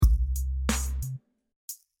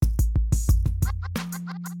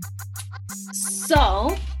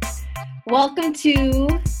So, welcome to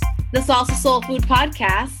the Salsa Soul Food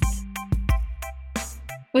Podcast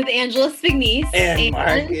with Angela Spignese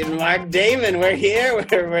and Mark Damon. We're here.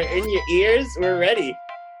 We're in your ears. We're ready.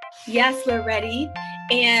 Yes, we're ready.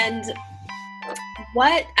 And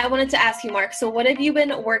what I wanted to ask you, Mark, so what have you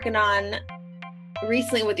been working on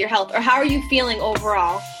recently with your health, or how are you feeling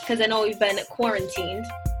overall? Because I know you've been quarantined.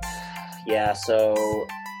 Yeah, so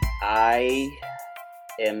I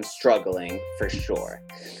am struggling for sure.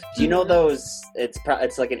 Do you know those, it's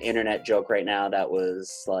like an internet joke right now that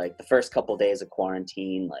was like the first couple days of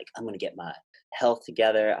quarantine, like I'm going to get my health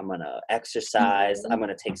together, I'm going to exercise, I'm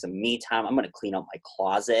going to take some me time, I'm going to clean up my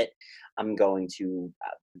closet, I'm going to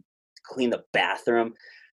clean the bathroom.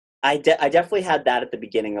 I definitely had that at the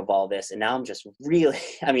beginning of all this, and now I'm just really,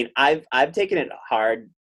 I mean, I've taken it hard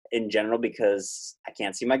in general because I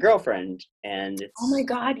can't see my girlfriend, and it's, oh my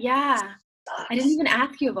God, yeah. sucks. I didn't even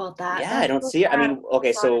ask you about that. Yeah, That's I don't so see it. I sad. mean,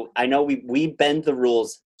 okay, so I know we bend the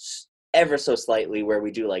rules ever so slightly where we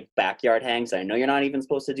do like backyard hangs. I know you're not even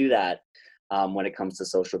supposed to do that when it comes to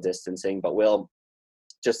social distancing, but we'll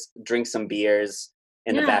just drink some beers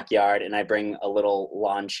in the backyard, and I bring a little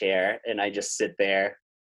lawn chair and I just sit there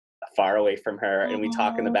far away from her and we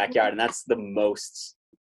talk in the backyard, and that's the most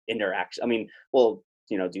interaction. I mean, we'll,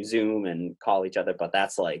 do Zoom and call each other, but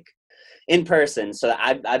that's like in person. So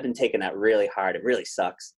I've been taking that really hard. It really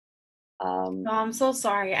sucks. Oh, I'm so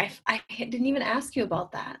sorry. I didn't even ask you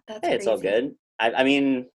about that. That's hey, it's crazy. all good. I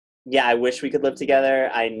mean, yeah, I wish we could live together.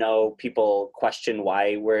 I know people question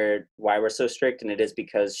why we're so strict, and it is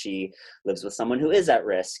because she lives with someone who is at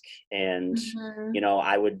risk. And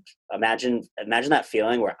I would imagine that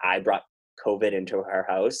feeling where I brought COVID into her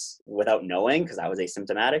house without knowing because I was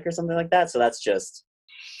asymptomatic or something like that. So that's just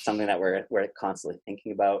something that we're constantly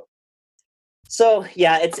thinking about. So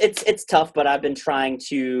yeah, it's tough, but I've been trying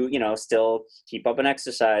to, still keep up an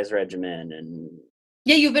exercise regimen. And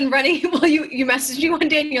yeah, you've been running. Well, you messaged me one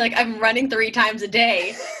day and you're like, I'm running 3 times a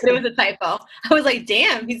day, but it was a typo. I was like,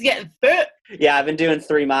 damn, he's getting fit. Yeah, I've been doing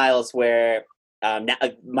 3 miles where now,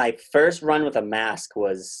 my first run with a mask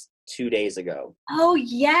was 2 days ago. Oh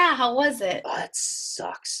yeah, how was it? Oh, it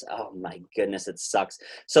sucks. Oh my goodness, it sucks.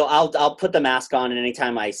 So I'll put the mask on, and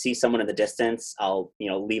anytime I see someone in the distance, I'll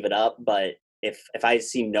leave it up. But if I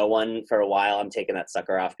see no one for a while, I'm taking that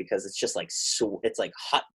sucker off because it's just like it's like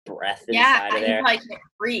hot breath inside of there. You probably can't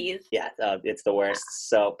breathe. Yeah, it's the worst.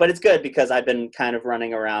 So, but it's good because I've been kind of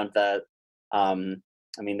running around the.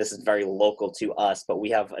 I mean, this is very local to us, but we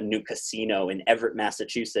have a new casino in Everett,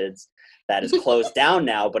 Massachusetts that is closed down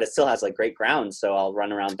now, but it still has like great grounds. So I'll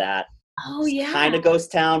run around that. Oh yeah. Kind of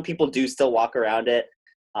ghost town. People do still walk around it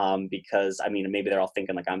because, I mean, maybe they're all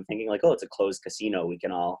thinking like I'm thinking like, oh, it's a closed casino. We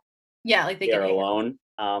can all like they be can alone.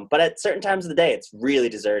 But at certain times of the day, it's really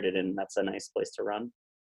deserted, and that's a nice place to run.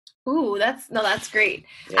 Ooh, that's great.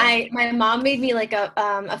 Yeah. My mom made me like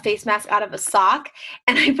a face mask out of a sock,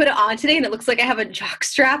 and I put it on today, and it looks like I have a jock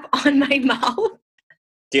strap on my mouth.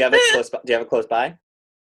 Do you have it close by?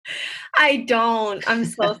 I don't. I'm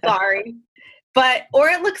so sorry. Or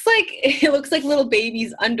it looks like little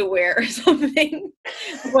baby's underwear or something.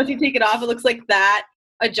 Once you take it off, it looks like that,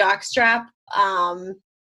 a jock strap.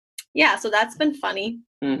 Yeah, so that's been funny.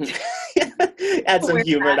 Mm-hmm. Add some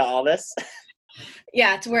humor to all this.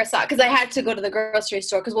 Yeah, to wear a sock, because I had to go to the grocery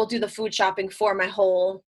store because we'll do the food shopping for my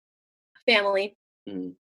whole family.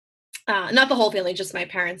 Not the whole family, just my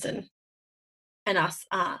parents and us.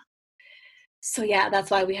 So yeah, that's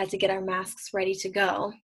why we had to get our masks ready to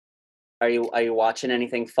go. Are you watching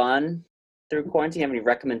anything fun through quarantine? Have any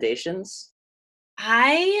recommendations?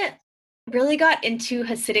 I really got into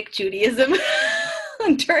Hasidic Judaism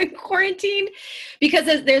during quarantine because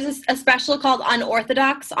there's a special called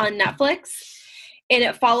Unorthodox on Netflix. And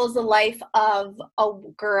it follows the life of a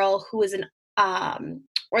girl who is an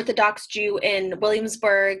Orthodox Jew in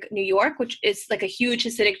Williamsburg, New York, which is like a huge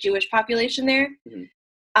Hasidic Jewish population there.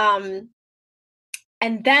 Mm-hmm.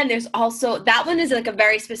 And then there's also, that one is like a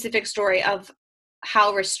very specific story of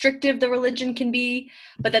how restrictive the religion can be.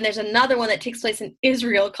 But then there's another one that takes place in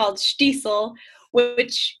Israel called Shtisel,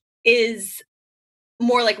 which is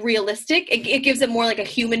more like realistic. It gives it more like a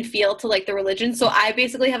human feel to like the religion. So I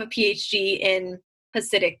basically have a PhD in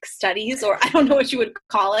Hasidic studies, or I don't know what you would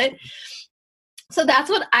call it. So that's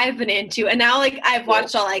what I've been into. And now like I've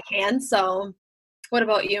watched all I can. So what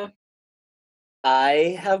about you?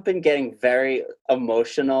 I have been getting very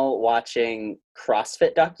emotional watching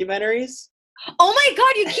CrossFit documentaries. Oh my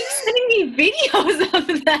God, you keep sending me videos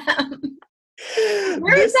of them.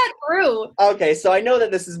 Where is that through? Okay, so I know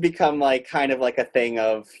that this has become like kind of like a thing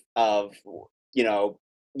of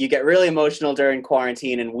you get really emotional during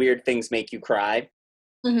quarantine and weird things make you cry.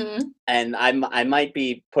 Mm-hmm. And I might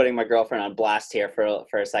be putting my girlfriend on blast here for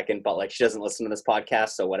a second, but like she doesn't listen to this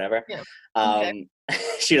podcast, so whatever. Yeah. Okay.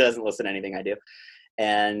 She doesn't listen to anything I do.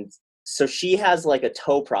 And so she has like a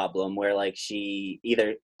toe problem where like she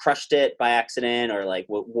either crushed it by accident or like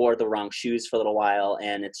wore the wrong shoes for a little while,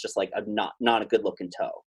 and it's just like a not a good looking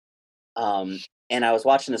toe. And I was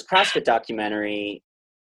watching this CrossFit documentary,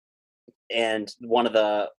 and one of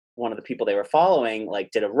the people they were following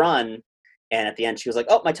like did a run, and at the end she was like,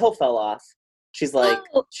 "Oh, my toe fell off." She's like,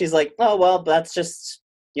 "Oh well, that's just,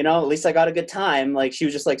 at least I got a good time." Like she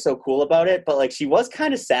was just like so cool about it, but like she was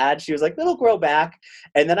kind of sad. She was like, "It'll grow back."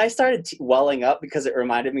 And then I started welling up because it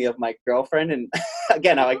reminded me of my girlfriend, and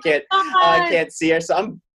again, I can't see her,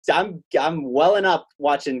 so I'm welling up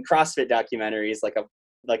watching CrossFit documentaries like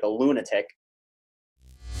a lunatic.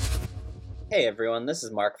 Hey everyone, this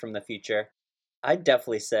is Mark from the future. I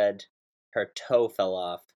definitely said her toe fell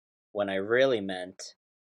off when I really meant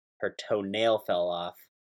her toenail fell off.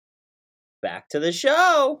 Back to the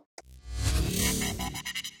show!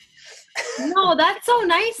 No, that's so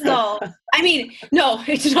nice though. I mean, no,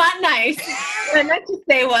 it's not nice. What I meant to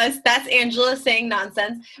say was that's Angela saying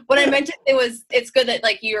nonsense. What I meant to say was it's good that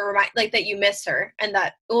like that you miss her, and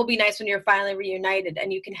that it will be nice when you're finally reunited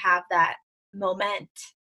and you can have that moment.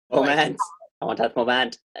 I want that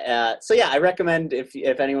moment. So yeah, I recommend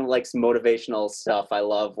if anyone likes motivational stuff. I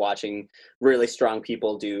love watching really strong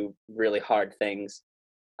people do really hard things.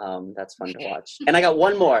 That's fun to watch. And I got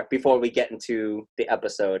one more before we get into the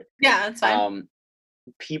episode. Yeah, that's fine.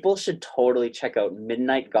 People should totally check out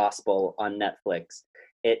Midnight Gospel on Netflix.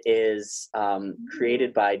 It is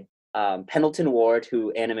created by Pendleton Ward,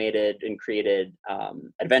 who animated and created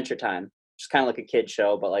Adventure Time. It's kind of like a kid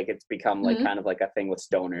show, but like it's become like kind of like a thing with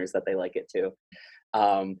stoners that they like it too.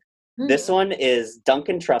 This one is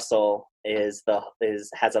Duncan Trussell has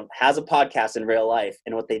a podcast in real life,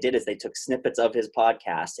 and what they did is they took snippets of his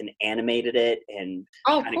podcast and animated it and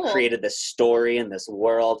kind of created this story and this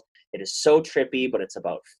world. It is so trippy, but it's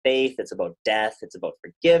about faith, it's about death, it's about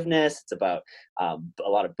forgiveness, it's about a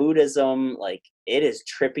lot of Buddhism. Like it is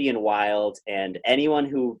trippy and wild, and anyone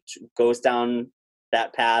who goes down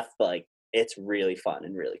that path, like it's really fun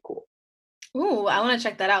and really cool. Ooh, I want to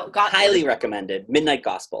check that out. Highly recommended. Midnight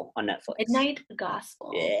Gospel on Netflix. Midnight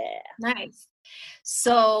Gospel. Yeah. Nice.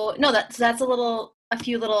 So that's a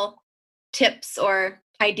few little tips or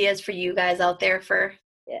ideas for you guys out there for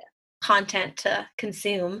content to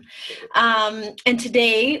consume. And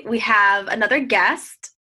today we have another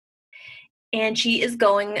guest, and she is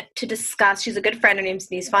going to discuss, she's a good friend, her name's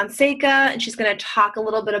Denise Fonseca, and she's going to talk a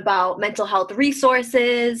little bit about mental health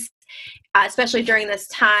resources, especially during this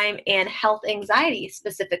time, and health anxiety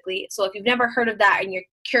specifically. So if you've never heard of that and you're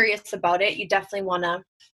curious about it, you definitely want to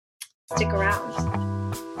stick around.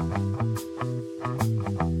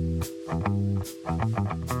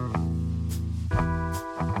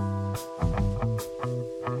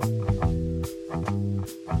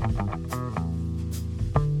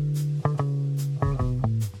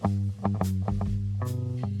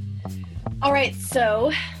 All right,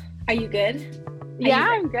 so are you good?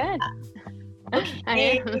 I'm good.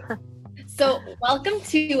 Okay. So welcome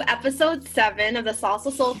to episode 7 of the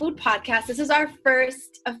Salsa Soul Food Podcast. This is our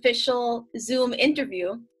first official Zoom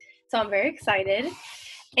interview, so I'm very excited.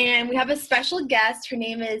 And we have a special guest. Her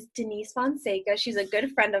name is Denise Fonseca. She's a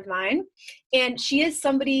good friend of mine, and she is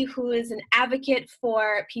somebody who is an advocate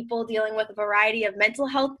for people dealing with a variety of mental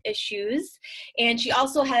health issues. And she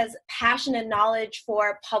also has passion and knowledge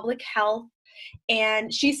for public health.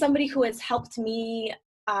 And she's somebody who has helped me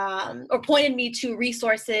or pointed me to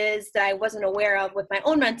resources that I wasn't aware of with my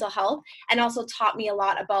own mental health, and also taught me a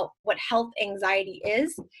lot about what health anxiety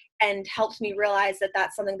is, and helped me realize that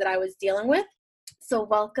that's something that I was dealing with. So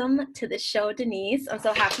welcome to the show, Denise. I'm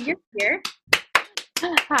so happy you're here.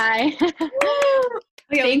 Hi.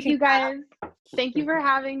 Thank you guys. Thank you for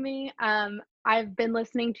having me. I've been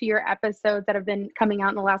listening to your episodes that have been coming out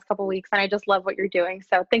in the last couple of weeks, and I just love what you're doing.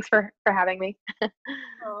 So thanks for having me.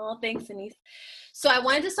 Oh, thanks, Denise. So I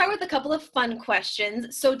wanted to start with a couple of fun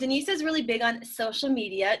questions. So Denise is really big on social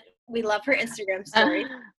media. We love her Instagram story.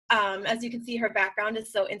 As you can see, her background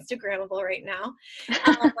is so Instagrammable right now.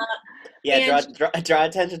 Draw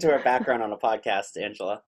attention to her background on a podcast,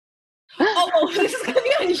 Angela. Oh, this is going to be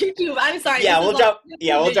on YouTube. I'm sorry. Yeah, we'll jump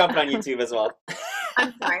it on YouTube as well.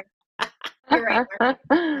 I'm sorry. You're right,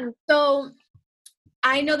 Mark. So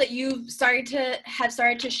I know that you've started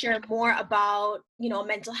to share more about,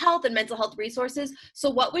 mental health and mental health resources. So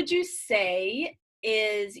what would you say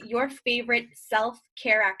is your favorite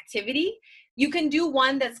self-care activity? You can do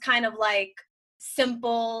one that's kind of like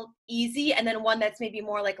simple, easy, and then one that's maybe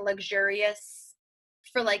more like luxurious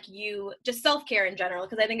for like you, just self-care in general,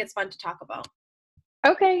 because I think it's fun to talk about.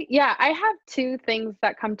 Okay, yeah, I have two things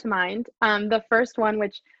that come to mind. The first one,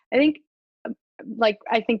 which I think,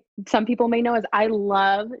 I think some people may know, is I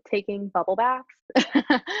love taking bubble baths.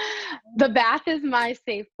 The bath is my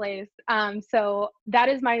safe place. So that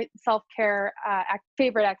is my self-care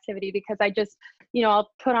favorite activity, because I just, I'll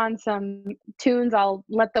put on some tunes, I'll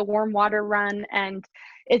let the warm water run, and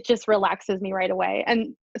it just relaxes me right away.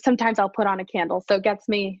 And sometimes I'll put on a candle, so it gets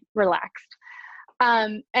me relaxed.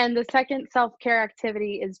 And the second self-care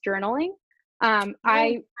activity is journaling.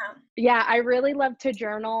 I really love to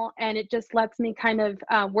journal, and it just lets me kind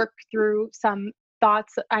of work through some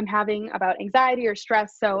thoughts I'm having about anxiety or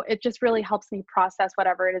stress. So it just really helps me process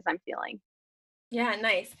whatever it is I'm feeling. Yeah,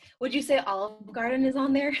 nice. Would you say Olive Garden is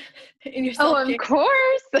on there in your self-care? Oh, of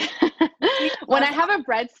course. When I have a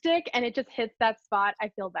breadstick and it just hits that spot, I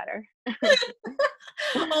feel better.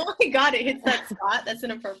 Oh my God, it hits that spot. That's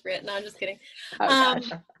inappropriate. No, I'm just kidding. Oh,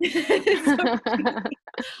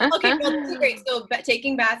 Okay, well, this is great. So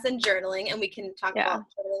taking baths and journaling, and we can talk about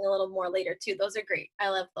journaling a little more later too. Those are great. I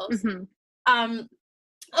love those. Mm-hmm.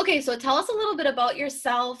 Okay, so tell us a little bit about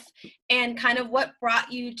yourself and kind of what brought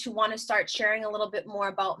you to want to start sharing a little bit more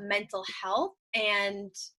about mental health,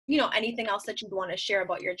 and, anything else that you'd want to share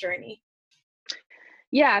about your journey.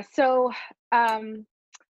 Yeah, so,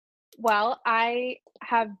 well, I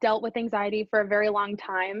have dealt with anxiety for a very long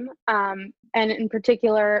time. And in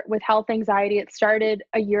particular with health anxiety, it started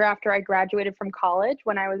a year after I graduated from college,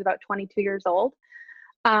 when I was about 22 years old.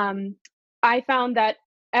 I found that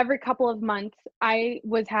every couple of months I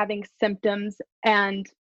was having symptoms, and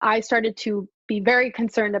I started to be very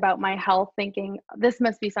concerned about my health, thinking this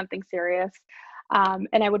must be something serious.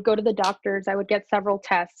 And I would go to the doctors, I would get several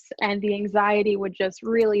tests, and the anxiety would just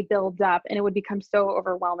really build up, and it would become so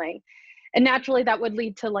overwhelming. And naturally that would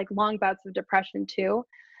lead to like long bouts of depression too.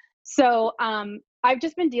 So I've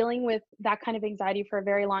just been dealing with that kind of anxiety for a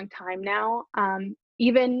very long time now,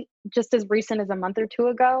 even just as recent as a month or two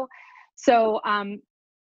ago. So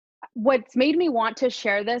what's made me want to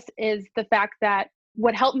share this is the fact that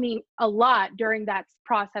what helped me a lot during that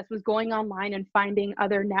process was going online and finding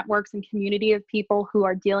other networks and community of people who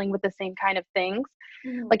are dealing with the same kind of things.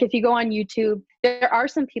 Mm-hmm. Like if you go on YouTube, there are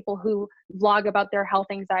some people who vlog about their health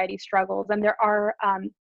anxiety struggles, and there are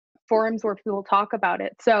forums where people talk about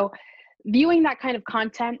it. So viewing that kind of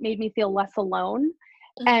content made me feel less alone.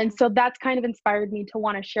 Mm-hmm. And so that's kind of inspired me to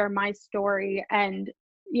want to share my story and,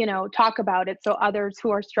 talk about it, so others who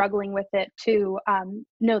are struggling with it too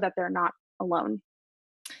know that they're not alone.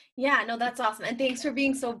 Yeah, no, that's awesome. And thanks for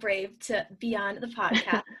being so brave to be on the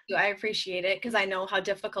podcast. I appreciate it, because I know how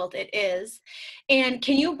difficult it is. And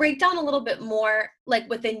can you break down a little bit more, like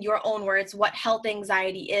within your own words, what health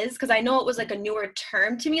anxiety is? Because I know it was like a newer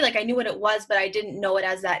term to me. Like I knew what it was, but I didn't know it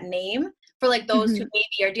as that name for like those who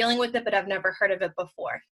maybe are dealing with it, but have never heard of it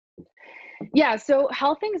before. Yeah, so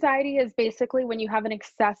health anxiety is basically when you have an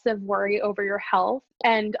excessive worry over your health.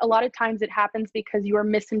 And a lot of times it happens because you are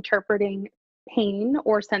misinterpreting pain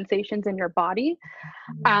or sensations in your body.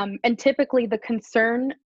 And typically the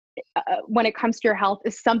concern when it comes to your health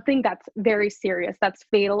is something that's very serious, that's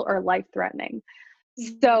fatal or life-threatening.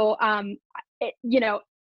 So,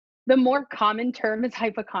 the more common term is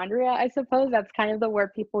hypochondria, I suppose. That's kind of the word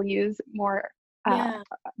people use more.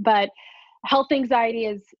 But health anxiety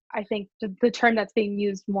is, I think, the term that's being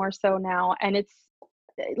used more so now. And it's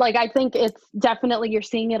like, I think it's definitely, you're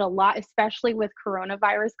seeing it a lot, especially with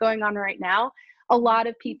coronavirus going on right now. A lot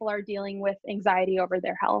of people are dealing with anxiety over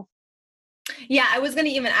their health. Yeah, I was going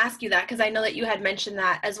to even ask you that, because I know that you had mentioned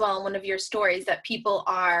that as well in one of your stories, that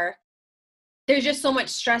there's just so much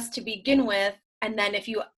stress to begin with. And then if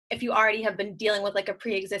you already have been dealing with like a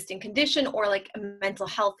pre-existing condition or like a mental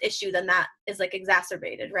health issue, then that is like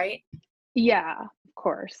exacerbated, right? Yeah, of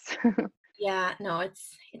course. Yeah, no,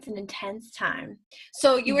 it's an intense time.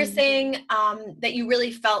 So you were saying that you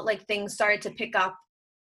really felt like things started to pick up,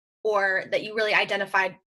 or that you really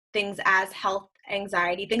identified things as health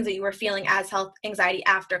anxiety, things that you were feeling as health anxiety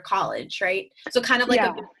after college, right? So kind of like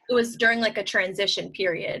it was during like a transition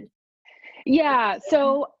period. Yeah,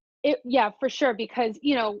 so for sure, because,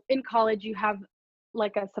 in college you have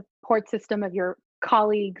like a support system of your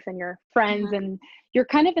colleagues and your friends, and you're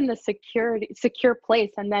kind of in the secure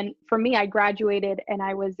place. And then for me, I graduated and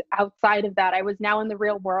I was outside of that. I was now in the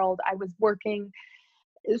real world. I was working.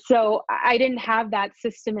 So I didn't have that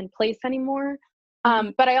system in place anymore.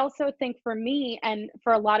 But I also think for me, and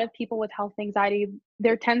for a lot of people with health anxiety,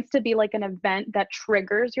 there tends to be like an event that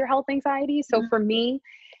triggers your health anxiety. So for me,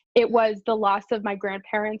 it was the loss of my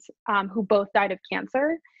grandparents, who both died of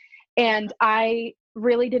cancer. And I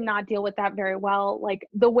really did not deal with that very well. Like,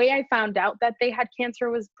 the way I found out that they had cancer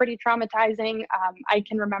was pretty traumatizing. I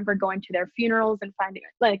can remember going to their funerals and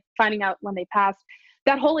finding out when they passed.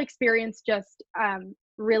 That whole experience just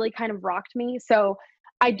really kind of rocked me. So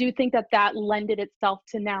I do think that lended itself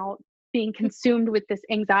to now being consumed with this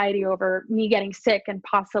anxiety over me getting sick and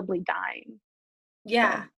possibly dying.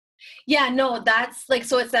 Yeah. Yeah, no, that's like,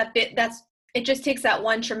 so it's that bit, it just takes that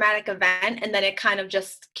one traumatic event and then it kind of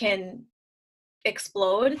just can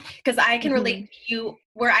explode. Because I can relate to you,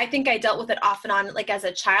 where I think I dealt with it off and on, like as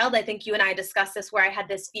a child. I think you and I discussed this, where I had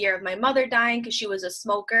this fear of my mother dying because she was a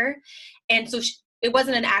smoker. And so it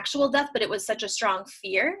wasn't an actual death, but it was such a strong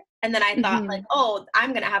fear. And then I thought like, oh,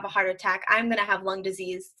 I'm going to have a heart attack. I'm going to have lung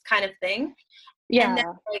disease kind of thing. Yeah. And then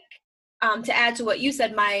like, to add to what you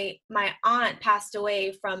said, my aunt passed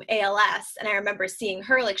away from ALS, and I remember seeing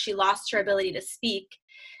her, like, she lost her ability to speak.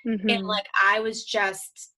 And like, I was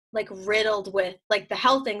just like riddled with like the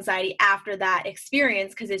health anxiety after that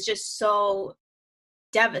experience, because it's just so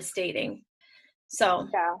devastating. So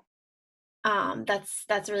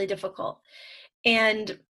that's really difficult.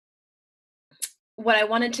 And what I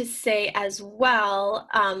wanted to say as well,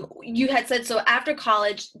 you had said, so after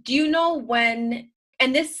college, do you know when,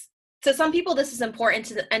 and this, to some people this is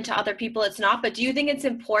important, and to other people it's not, but do you think it's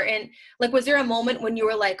important? Like, was there a moment when you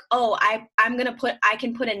were like, oh, I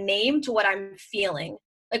can put a name to what I'm feeling?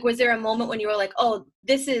 Like, was there a moment when you were like, oh,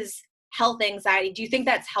 this is health anxiety? Do you think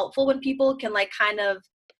that's helpful when people can like kind of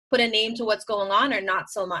put a name to what's going on, or not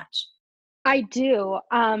so much? I do.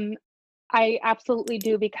 I absolutely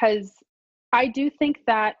do, because I do think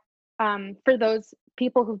that for those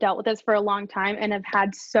people who've dealt with this for a long time and have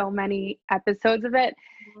had so many episodes of it,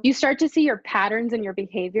 you start to see your patterns and your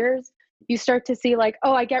behaviors. You start to see like,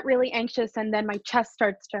 oh, I get really anxious and then my chest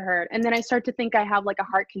starts to hurt. And then I start to think I have like a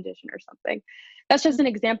heart condition or something. That's just an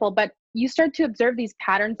example, but you start to observe these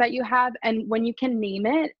patterns that you have. And when you can name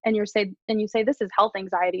it and you say, this is health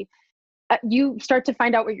anxiety, you start to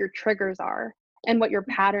find out what your triggers are and what your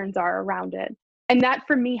patterns are around it. And that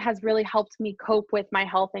for me has really helped me cope with my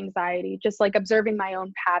health anxiety, just like observing my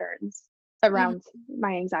own patterns around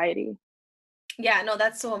my anxiety. Yeah, no,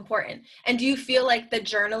 that's so important. And do you feel like the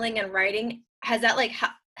journaling and writing, has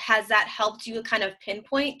that helped you kind of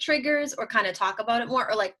pinpoint triggers, or kind of talk about it more,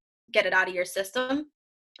 or like get it out of your system?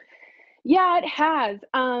 Yeah, it has.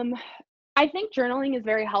 I think journaling is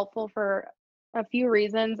very helpful for a few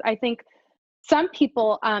reasons. I think some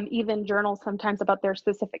people even journal sometimes about their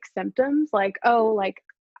specific symptoms, like, oh, like,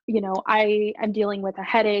 I am dealing with a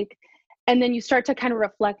headache. And then you start to kind of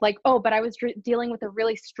reflect like, oh, but I was dealing with a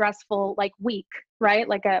really stressful like week, right?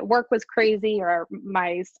 Like work was crazy, or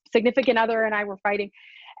my significant other and I were fighting.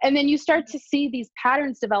 And then you start to see these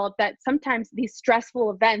patterns develop, that sometimes these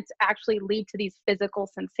stressful events actually lead to these physical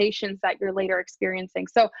sensations that you're later experiencing.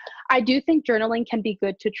 So I do think journaling can be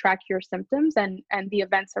good to track your symptoms and the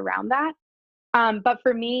events around that. But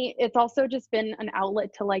for me, it's also just been an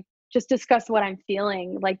outlet to like just discuss what I'm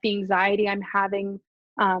feeling, like the anxiety I'm having.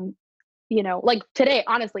 Like today,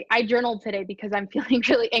 honestly, I journaled today because I'm feeling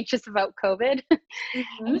really anxious about COVID.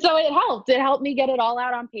 So it helped. It helped me get it all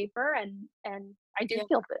out on paper, and I do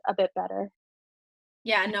feel a bit better.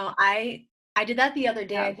 Yeah, no, I did that the other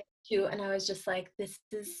day, I think, too, and I was just like, this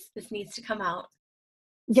needs to come out.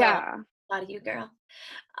 Yeah. So, a lot of you, girl.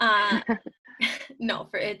 No,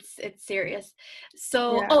 it's serious.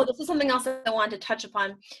 So, this is something else that I wanted to touch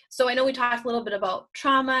upon. So I know we talked a little bit about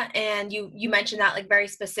trauma, and you mentioned that like very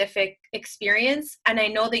specific experience. And I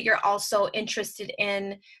know that you're also interested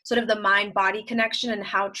in sort of the mind-body connection and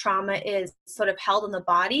how trauma is sort of held in the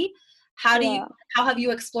body. How have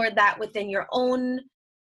you explored that within your own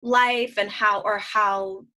life, and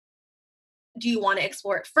how do you want to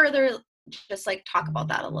explore it further? Just like talk about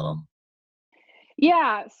that a little.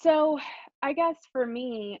 Yeah. So I guess for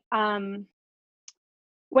me,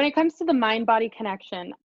 when it comes to the mind-body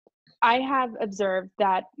connection, I have observed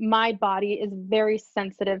that my body is very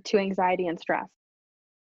sensitive to anxiety and stress.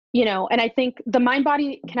 And I think the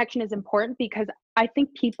mind-body connection is important because I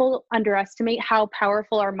think people underestimate how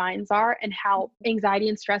powerful our minds are and how anxiety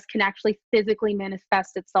and stress can actually physically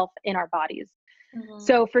manifest itself in our bodies.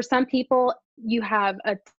 So for some people, you have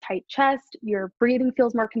a tight chest, your breathing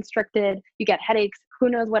feels more constricted, you get headaches, who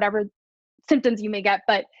knows, whatever symptoms you may get.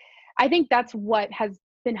 But I think that's what has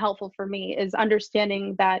been helpful for me, is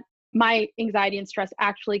understanding that my anxiety and stress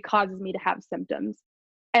actually causes me to have symptoms.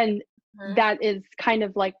 And that is kind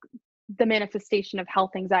of like the manifestation of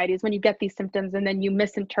health anxiety, is when you get these symptoms and then you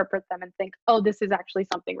misinterpret them and think, oh, this is actually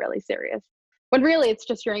something really serious, when really it's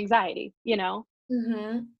just your anxiety,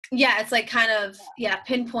 Yeah, it's like kind of,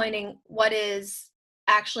 pinpointing what is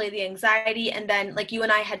actually the anxiety. And then like you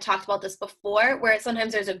and I had talked about this before, where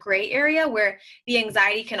sometimes there's a gray area where the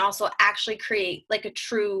anxiety can also actually create like a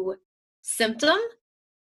true symptom.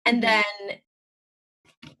 And then,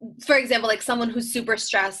 for example, like someone who's super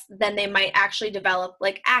stressed, then they might actually develop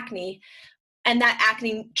like acne, and that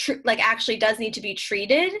acne like actually does need to be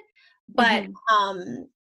treated, but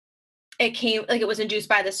it was induced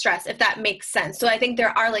by the stress, if that makes sense. So I think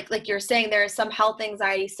there are like you're saying, there are some health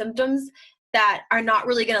anxiety symptoms that are not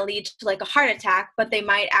really going to lead to like a heart attack, but they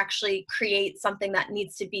might actually create something that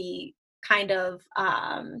needs to be kind of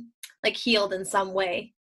like healed in some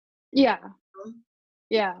way. Yeah.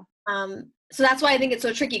 So that's why I think it's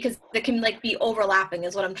so tricky, because it can like be overlapping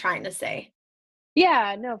is what I'm trying to say.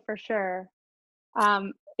 Yeah, no, for sure.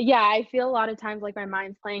 Yeah, I feel a lot of times like my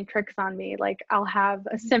mind's playing tricks on me. Like I'll have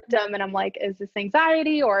a symptom and I'm like, is this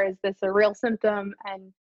anxiety or is this a real symptom?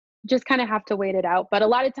 And just kind of have to wait it out. But a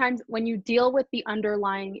lot of times when you deal with the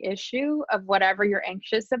underlying issue of whatever you're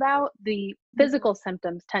anxious about, the physical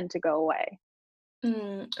symptoms tend to go away.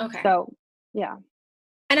 Okay. So, yeah.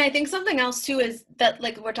 And I think something else too is that,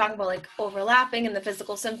 like, we're talking about like overlapping and the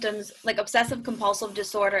physical symptoms, like obsessive compulsive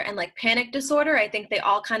disorder and like panic disorder. I think they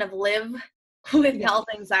all kind of live with health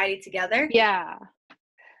anxiety together. Yeah.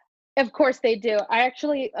 Of course they do. I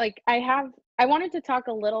actually I wanted to talk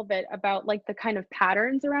a little bit about like the kind of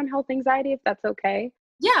patterns around health anxiety, if that's okay.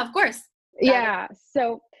 Yeah, of course. Yeah.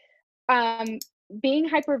 So, being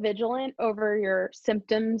hypervigilant over your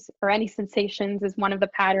symptoms or any sensations is one of the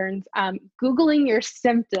patterns. Googling your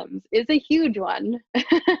symptoms is a huge one.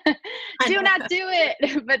 Do not do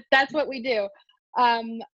it, but that's what we do.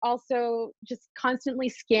 Also, just constantly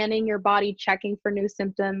scanning your body, checking for new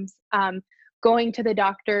symptoms, going to the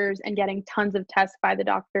doctors and getting tons of tests by the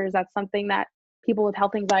doctors. That's something that people with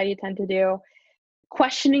health anxiety tend to do.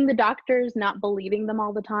 Questioning the doctors, not believing them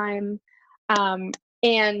all the time.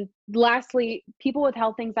 And lastly, people with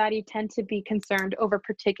health anxiety tend to be concerned over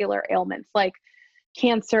particular ailments like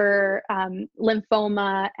cancer,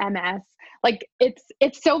 lymphoma, MS. Like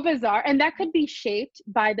it's so bizarre. And that could be shaped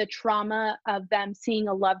by the trauma of them seeing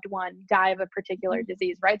a loved one die of a particular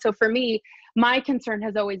disease, right? So for me, my concern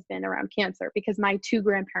has always been around cancer because my 2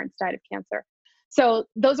 grandparents died of cancer. So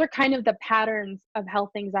those are kind of the patterns of health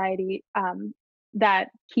anxiety that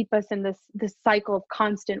keep us in this cycle of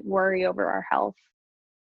constant worry over our health.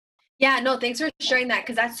 Yeah, no, thanks for sharing that,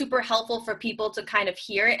 because that's super helpful for people to kind of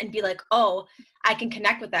hear it and be like, oh, I can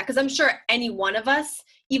connect with that. Because I'm sure any one of us,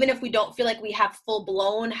 even if we don't feel like we have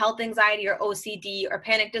full-blown health anxiety or OCD or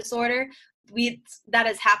panic disorder, that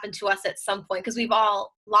has happened to us at some point, because we've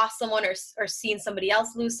all lost someone or seen somebody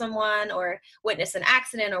else lose someone or witnessed an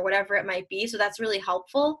accident or whatever it might be. So that's really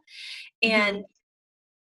helpful. And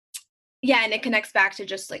yeah, and it connects back to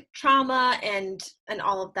just like trauma and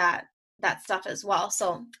all of that stuff as well.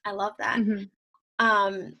 So I love that.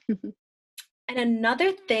 And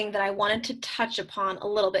another thing that I wanted to touch upon a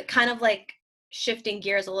little bit, kind of like shifting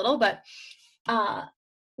gears a little, but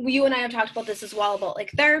you and I have talked about this as well, about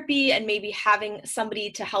like therapy and maybe having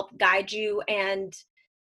somebody to help guide you and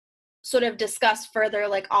sort of discuss further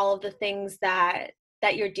like all of the things that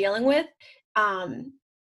you're dealing with.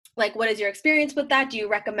 Like, what is your experience with that? Do you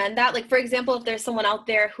recommend that? Like, for example, if there's someone out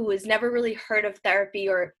there who has never really heard of therapy,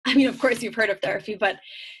 or, I mean, of course you've heard of therapy, but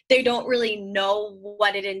they don't really know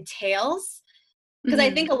what it entails. Because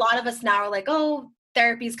I think a lot of us now are like, oh,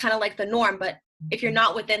 therapy is kind of like the norm. But if you're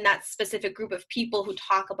not within that specific group of people who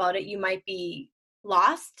talk about it, you might be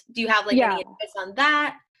lost. Do you have like any advice on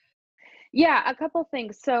that? Yeah, a couple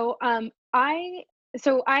things. So I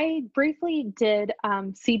briefly did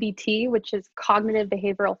CBT, which is cognitive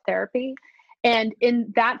behavioral therapy. And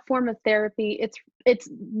in that form of therapy, it's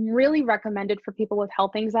really recommended for people with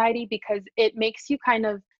health anxiety because it makes you kind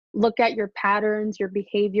of look at your patterns, your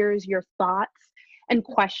behaviors, your thoughts, and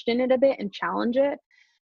question it a bit and challenge it.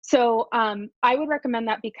 So I would recommend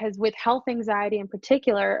that because with health anxiety in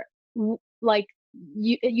particular, like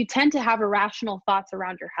you tend to have irrational thoughts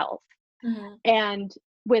around your health. And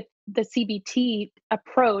with the CBT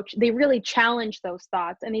approach, they really challenge those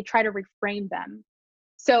thoughts and they try to reframe them.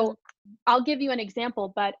 So I'll give you an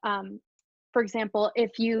example, but for example,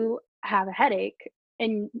 if you have a headache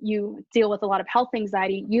and you deal with a lot of health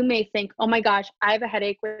anxiety, you may think, oh my gosh, I have a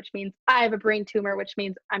headache, which means I have a brain tumor, which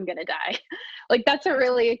means I'm going to die. Like that's a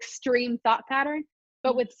really extreme thought pattern.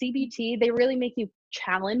 But with CBT, they really make you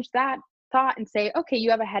challenge that thought and say, okay,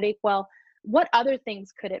 you have a headache. Well, what other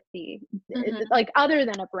things could it be? Like other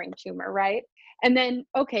than a brain tumor, right? And then,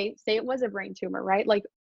 okay, say it was a brain tumor, right? Like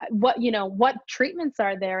what treatments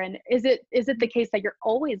are there, and is it the case that you're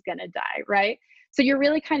always going to die, right? So you're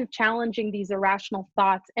really kind of challenging these irrational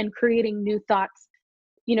thoughts and creating new thoughts,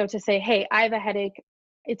 to say, hey, I have a headache,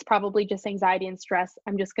 it's probably just anxiety and stress,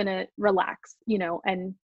 I'm just going to relax,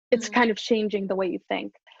 and it's kind of changing the way you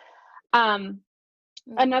think.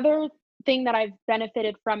 Another thing that I've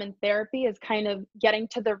benefited from in therapy is kind of getting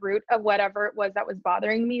to the root of whatever it was that was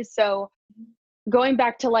bothering me. So going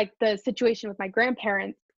back to like the situation with my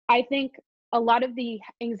grandparents, I think a lot of the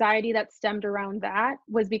anxiety that stemmed around that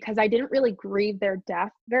was because I didn't really grieve their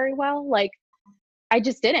death very well. Like I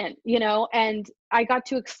just didn't, and I got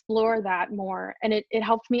to explore that more, and it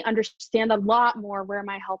helped me understand a lot more where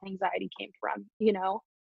my health anxiety came from,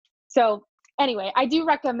 So anyway, I do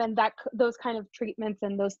recommend that those kind of treatments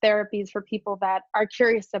and those therapies for people that are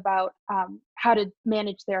curious about how to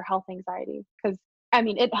manage their health anxiety, because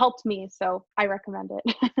it helped me, so I recommend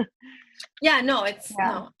it. Yeah, no,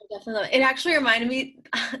 definitely. It actually reminded me,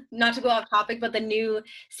 not to go off topic, but the new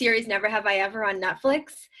series Never Have I Ever on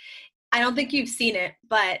Netflix. I don't think you've seen it,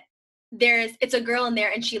 but it's a girl in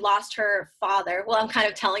there and she lost her father. Well, I'm kind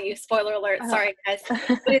of telling you, spoiler alert, sorry guys.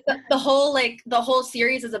 But the whole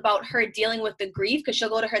series is about her dealing with the grief, because she'll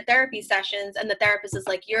go to her therapy sessions and the therapist is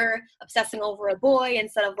like, you're obsessing over a boy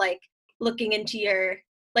instead of like looking into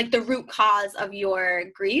the root cause of your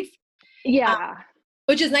grief. Yeah.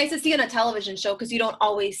 Which is nice to see on a television show, because you don't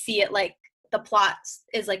always see it, like the plot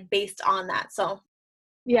is like based on that. So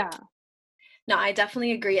yeah. No, I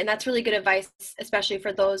definitely agree. And that's really good advice, especially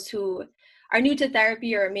for those who are new to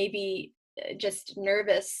therapy or maybe just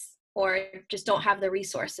nervous or just don't have the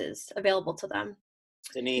resources available to them.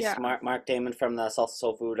 Denise, yeah. Mark Damon from the Salsa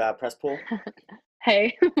Soul Food Press Pool.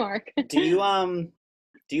 Hey, Mark. Do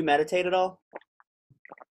you meditate at all?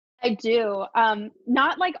 I do.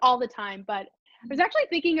 Not like all the time, but I was actually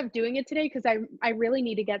thinking of doing it today because I really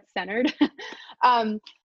need to get centered.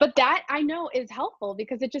 But that I know is helpful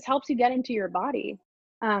because it just helps you get into your body.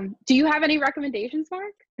 Do you have any recommendations,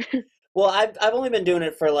 Mark? Well, I've only been doing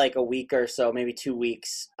it for like a week or so, maybe 2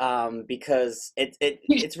 weeks, because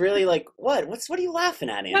it's really like, what are you laughing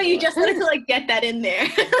at, Angela? No, you just wanted to like get that in there.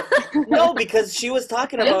 No, because she was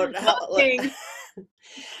talking about how.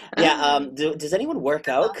 Yeah. Does anyone work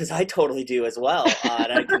out? Because I totally do as well,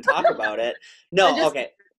 and I can talk about it. No, okay.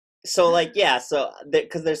 So like, yeah, so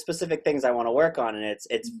because there's specific things I want to work on, and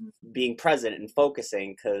it's being present and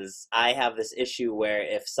focusing, because I have this issue where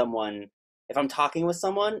if I'm talking with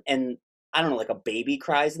someone and I don't know, like a baby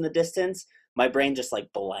cries in the distance, my brain just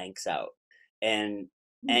like blanks out, and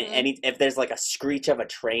if there's like a screech of a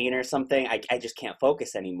train or something, I just can't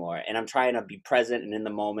focus anymore, and I'm trying to be present and in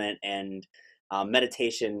the moment, and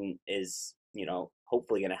meditation is,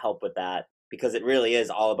 hopefully going to help with that. Because it really is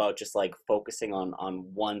all about just like focusing on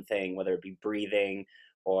one thing, whether it be breathing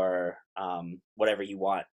or whatever you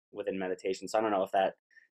want within meditation. So I don't know if that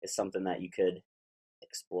is something that you could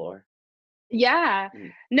explore. Yeah,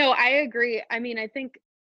 no, I agree. I mean, I think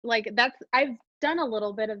like I've done a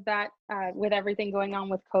little bit of that with everything going on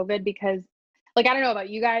with COVID, because like, I don't know about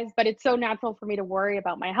you guys, but it's so natural for me to worry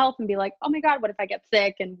about my health and be like, oh my God, what if I get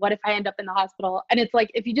sick? And what if I end up in the hospital? And it's like,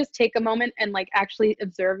 if you just take a moment and like actually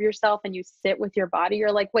observe yourself and you sit with your body,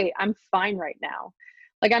 you're like, wait, I'm fine right now.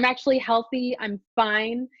 Like, I'm actually healthy. I'm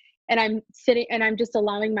fine. And I'm sitting and I'm just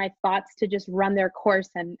allowing my thoughts to just run their course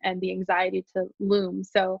and the anxiety to loom.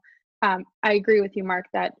 So I agree with you, Mark,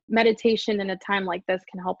 that meditation in a time like this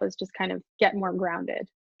can help us just kind of get more grounded.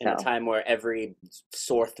 In a time where every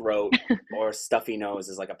sore throat or stuffy nose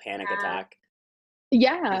is like a panic attack.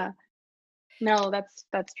 Yeah. No,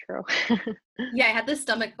 that's true. Yeah, I had the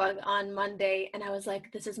stomach bug on Monday, and I was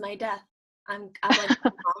like, "This is my death." I'm like,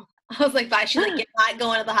 Mom. I was like, "Bye." She's like, "You're not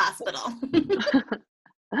going to the hospital."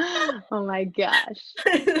 Oh my gosh.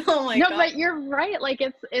 Oh my God. But you're right. Like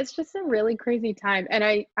it's just a really crazy time,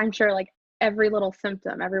 and I'm sure like every little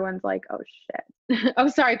symptom, everyone's like, oh shit. Oh,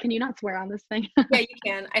 sorry, can you not swear on this thing? Yeah, you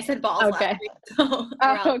can. I said balls okay. last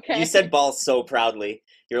week, okay. You said balls so proudly.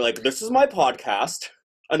 You're like, this is my podcast,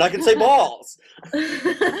 and I can say balls.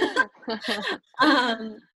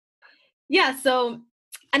 Yeah, so,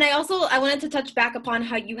 and I wanted to touch back upon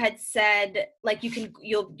how you had said, like,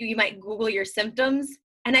 you might Google your symptoms.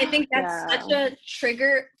 And I think that's such a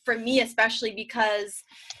trigger for me, especially because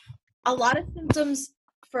a lot of symptoms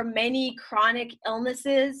for many chronic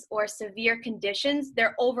illnesses or severe conditions,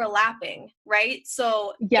 they're overlapping, right?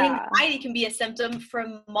 So anxiety can be a symptom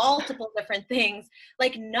from multiple different things,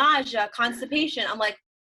 like nausea, constipation. I'm like,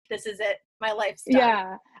 this is it. My life's done.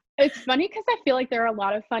 Yeah. It's funny because I feel like there are a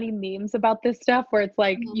lot of funny memes about this stuff where it's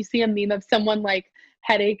like you see a meme of someone like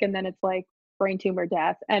headache and then it's like brain tumor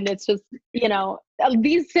death. And it's just,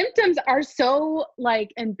 these symptoms are so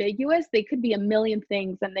like ambiguous. They could be a million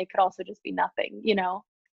things and they could also just be nothing,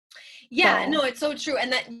 Yeah, So. no, it's so true.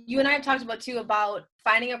 And that you and I have talked about too, about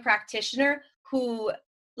finding a practitioner who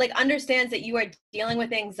like understands that you are dealing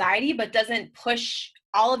with anxiety, but doesn't push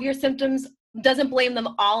all of your symptoms, doesn't blame them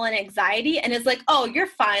all on anxiety. And is like, oh, you're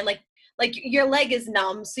fine. Like your leg is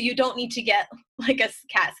numb, so you don't need to get like a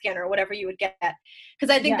CAT scan or whatever you would get.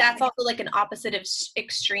 Because I think that's also like an opposite of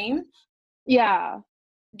extreme. Yeah.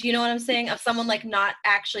 Do you know what I'm saying? Of someone like not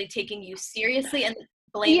actually taking you seriously and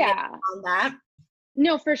blaming it on that.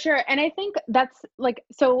 No, for sure. And I think that's like,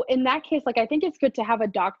 so in that case, like, I think it's good to have a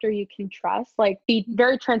doctor you can trust, like be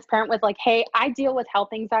very transparent with like, hey, I deal with health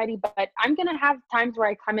anxiety, but I'm going to have times where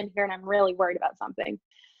I come in here and I'm really worried about something.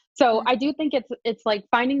 So I do think it's like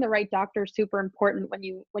finding the right doctor is super important when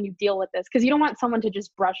you deal with this, because you don't want someone to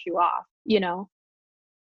just brush you off, Yeah.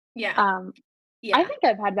 Yeah. I think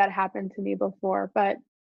I've had that happen to me before, but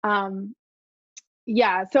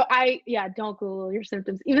yeah. So don't Google your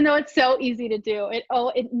symptoms, even though it's so easy to do. It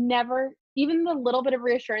never, even the little bit of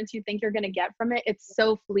reassurance you think you're going to get from it, it's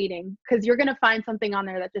so fleeting because you're going to find something on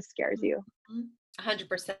there that just scares you.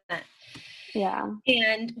 100%. Yeah.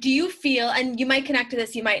 And do you feel, and you might connect to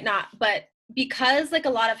this, you might not, but because like a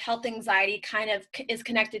lot of health anxiety kind of is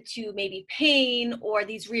connected to maybe pain or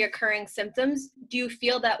these reoccurring symptoms, do you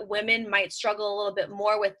feel that women might struggle a little bit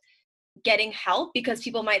more with getting help because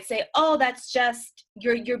people might say, oh, that's just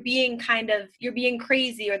you're being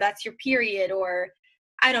crazy, or that's your period, or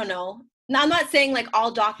I don't know. Now, I'm not saying like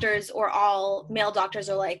all doctors or all male doctors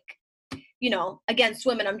are like, against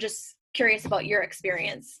women. I'm just curious about your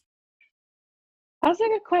experience. That's a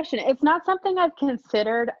good question. It's not something I've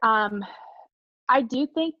considered. I do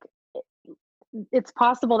think it's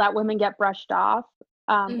possible that women get brushed off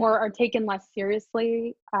or are taken less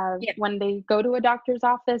seriously when they go to a doctor's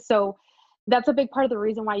office. So that's a big part of the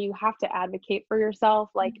reason why you have to advocate for yourself.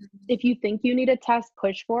 Like if you think you need a test,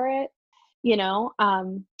 push for it,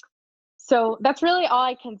 so that's really all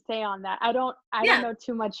I can say on that. I don't know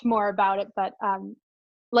too much more about it, but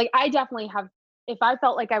like I definitely have, if I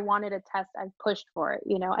felt like I wanted a test, I pushed for it,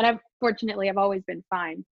 and fortunately I've always been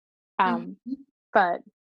fine. But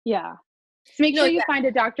yeah. So make sure you find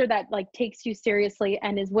a doctor that like takes you seriously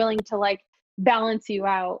and is willing to like balance you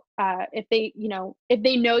out. If they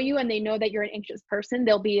know you and they know that you're an anxious person,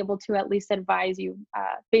 they'll be able to at least advise you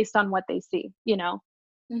based on what they see, Yeah,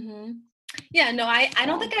 no, I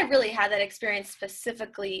don't think I really had that experience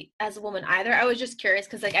specifically as a woman either. I was just curious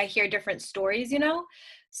because like I hear different stories,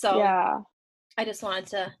 so yeah. I just wanted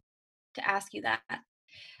to ask you that.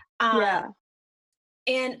 Yeah.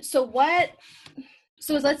 And so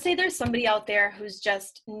let's say there's somebody out there who's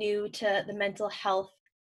just new to the mental health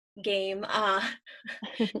game.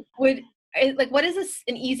 What is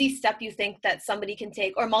an easy step you think that somebody can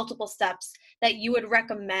take, or multiple steps that you would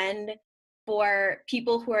recommend for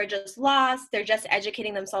people who are just lost, they're just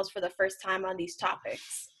educating themselves for the first time on these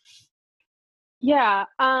topics? Yeah.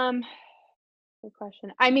 Good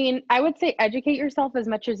question. I mean, I would say educate yourself as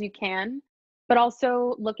much as you can, but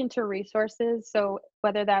also look into resources. So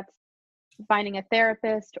whether that's finding a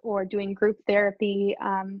therapist or doing group therapy,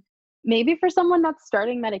 maybe for someone that's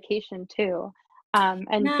starting medication too,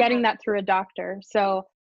 and getting that through a doctor. So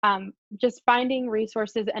just finding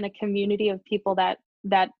resources and a community of people that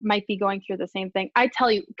might be going through the same thing. I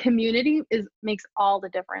tell you, community makes all the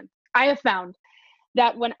difference. I have found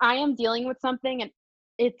that when I am dealing with something and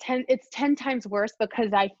it's 10 times worse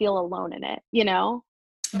because I feel alone in it,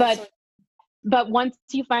 but once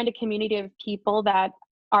you find a community of people that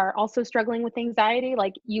are also struggling with anxiety,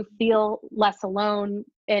 like you feel less alone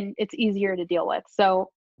and it's easier to deal with.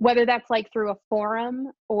 So whether that's like through a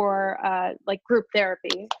forum or like group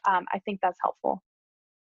therapy, I think that's helpful.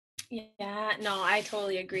 Yeah, no, I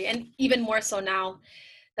totally agree. And even more so now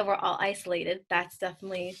that we're all isolated, that's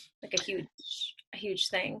definitely like a huge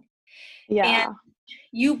thing. Yeah. And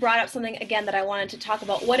you brought up something again that I wanted to talk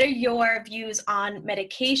about. What are your views on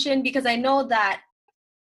medication? Because I know that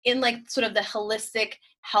in like sort of the holistic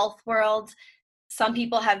health world, some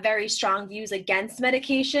people have very strong views against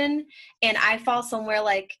medication. And I fall somewhere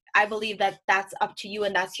like, I believe that that's up to you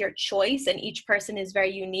and that's your choice. And each person is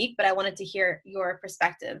very unique, but I wanted to hear your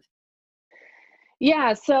perspective.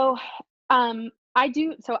 Yeah. So, I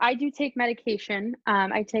do take medication.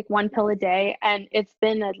 I take 1 pill a day and it's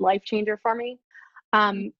been a life changer for me.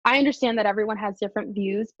 I understand that everyone has different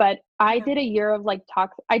views, but I did a year of like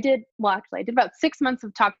I did about 6 months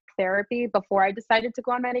of talk therapy before I decided to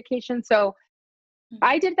go on medication. So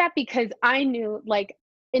I did that because I knew like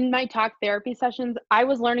in my talk therapy sessions, I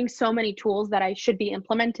was learning so many tools that I should be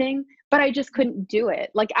implementing, but I just couldn't do it.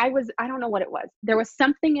 Like I don't know what it was. There was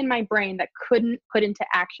something in my brain that couldn't put into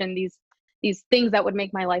action these things that would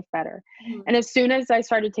make my life better. Mhm. And as soon as I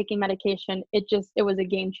started taking medication, it was a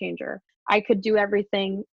game changer. I could do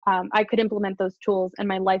everything. I could implement those tools and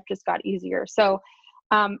my life just got easier. So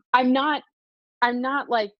I'm not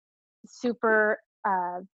like super,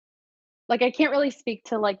 like I can't really speak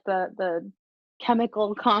to like the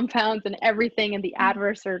chemical compounds and everything and the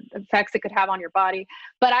adverse or effects it could have on your body.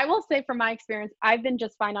 But I will say from my experience, I've been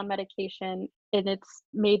just fine on medication and it's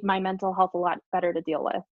made my mental health a lot better to deal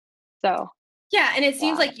with. So yeah, and it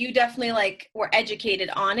seems yeah. like you definitely like were educated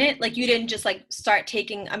on it. Like you didn't just like start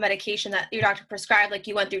taking a medication that your doctor prescribed. Like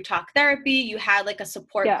you went through talk therapy, you had like a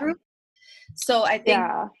support Yeah. group. So I think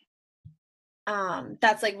Yeah.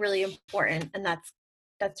 that's like really important, and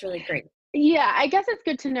that's really great. Yeah, I guess it's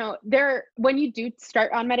good to know when you do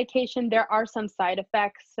start on medication, there are some side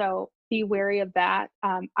effects, so be wary of that.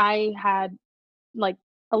 I had like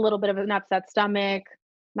a little bit of an upset stomach.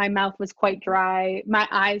 My mouth was quite dry. My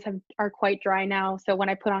eyes are quite dry now, so when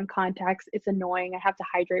I put on contacts, it's annoying. I have to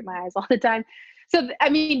hydrate my eyes all the time. So I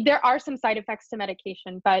mean, there are some side effects to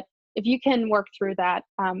medication, but if you can work through that,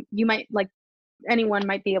 you might like anyone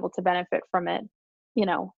might be able to benefit from it. You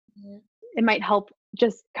know, Mhm. it might help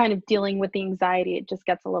just kind of dealing with the anxiety. It just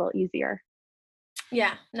gets a little easier.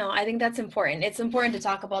 Yeah, no, I think that's important. It's important to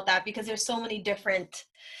talk about that because there's so many different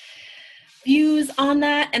views on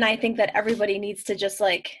that, and I think that everybody needs to just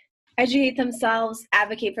like educate themselves,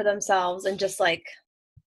 advocate for themselves, and just like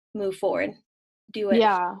move forward, do it.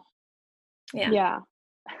 Yeah. Yeah.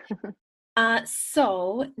 Yeah.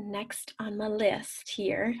 So next on my list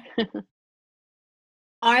here,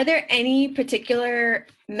 are there any particular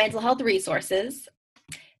mental health resources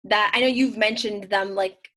that I know you've mentioned them,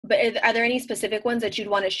 like, but are there any specific ones that you'd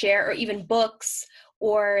want to share, or even books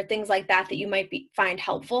or things like that that you might find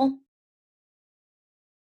helpful?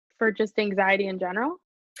 For just anxiety in general?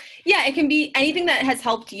 Yeah, it can be anything that has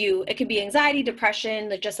helped you. It can be anxiety, depression,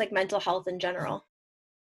 like just like mental health in general.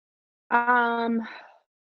 It's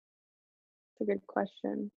a good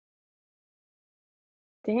question.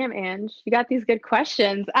 Damn, Ange, you got these good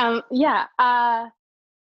questions. Yeah,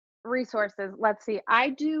 resources. Let's see. I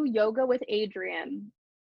do yoga with Adriene.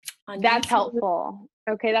 On That's YouTube. helpful.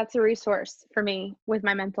 Okay, that's a resource for me with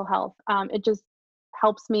my mental health. It just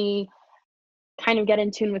helps me kind of get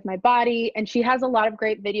in tune with my body. And she has a lot of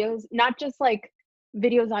great videos, not just like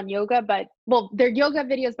videos on yoga, but well, they're yoga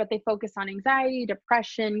videos, but they focus on anxiety,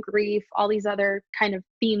 depression, grief, all these other kind of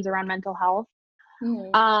themes around mental health.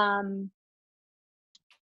 Mhm.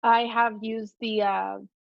 I have used the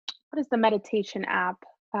what is the meditation app?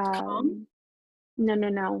 Calm?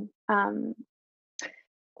 No.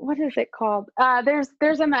 What is it called? I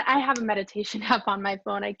have a meditation app on my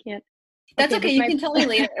phone. I can't. That's Okay, okay. this You might. can tell me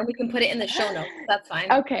later, and we can put it in the show notes. That's fine.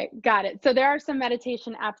 Okay, got it. So there are some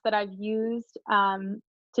meditation apps that I've used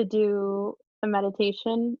to do the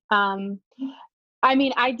meditation. I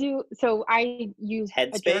mean, I use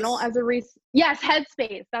a journal Headspace? as a yes,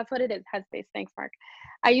 Headspace. That's what it is. Headspace. Thanks, Mark.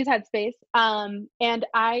 I use Headspace. And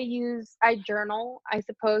I journal. I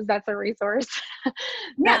suppose that's a resource that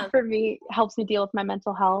Yeah. for me helps me deal with my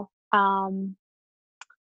mental health.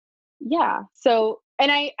 Yeah. So,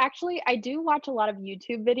 and I do watch a lot of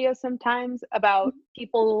YouTube videos sometimes about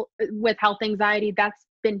people with health anxiety. That's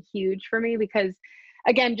been huge for me because,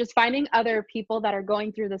 again, just finding other people that are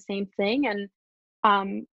going through the same thing and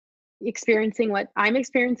um, experiencing what I'm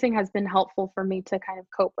experiencing has been helpful for me to kind of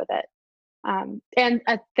cope with it. And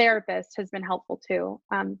a therapist has been helpful too.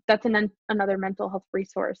 That's another mental health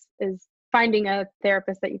resource is finding a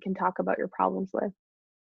therapist that you can talk about your problems with.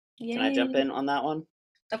 Can I jump Yay. in on that one?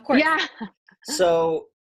 Of course. Yeah. So,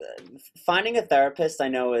 finding a therapist I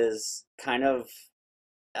know is kind of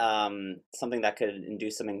something that could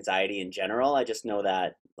induce some anxiety in general. I just know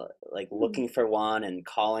that like looking for one and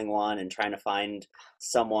calling one and trying to find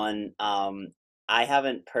someone. I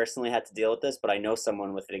haven't personally had to deal with this, but I know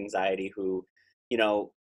someone with anxiety who, you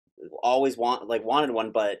know, always wanted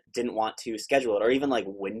one but didn't want to schedule it or even like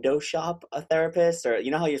window shop a therapist, or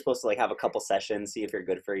you know how you're supposed to like have a couple sessions, see if you're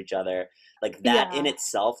good for each other. Like that in Yeah.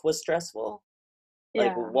 itself was stressful. Like,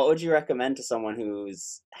 Yeah. what would you recommend to someone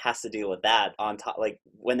who's has to deal with that on top? Like,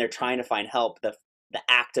 when they're trying to find help, the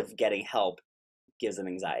act of getting help gives them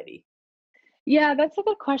anxiety. Yeah, that's a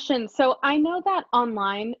good question. So I know that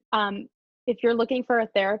online, if you're looking for a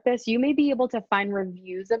therapist, you may be able to find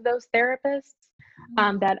reviews of those therapists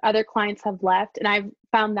that other clients have left, and I've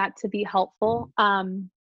found that to be helpful.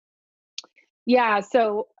 Yeah,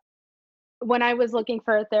 so when I was looking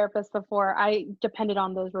for a therapist before, I depended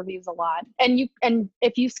on those reviews a lot. And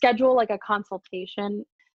if you schedule like a consultation,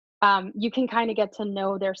 you can kind of get to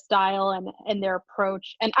know their style and their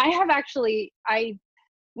approach. And I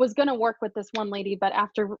was going to work with this one lady, but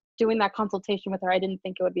after doing that consultation with her, I didn't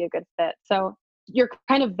think it would be a good fit. So you're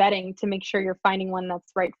kind of vetting to make sure you're finding one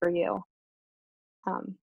that's right for you.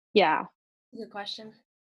 Yeah. Good question.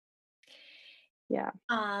 Yeah.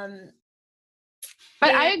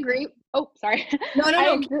 But I agree. Oh, sorry. No.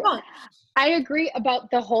 I agree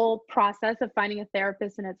about the whole process of finding a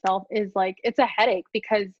therapist in itself is like, it's a headache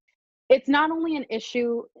because it's not only an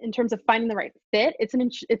issue in terms of finding the right fit, it's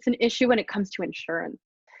an issue when it comes to insurance.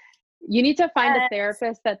 You need to find a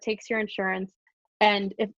therapist that takes your insurance.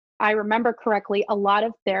 And if I remember correctly, a lot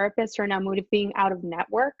of therapists are now moving out of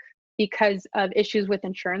network because of issues with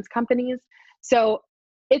insurance companies. So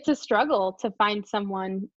it's a struggle to find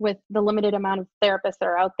someone with the limited amount of therapists that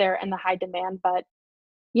are out there and the high demand, but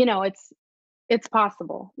it's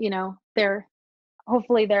possible,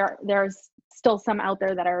 hopefully there's still some out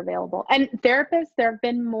there that are available. And therapists, there have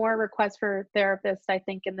been more requests for therapists, I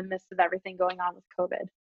think, in the midst of everything going on with COVID.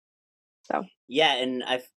 So yeah, and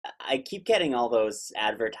I keep getting all those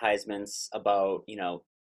advertisements about,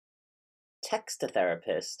 text a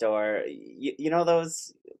therapist or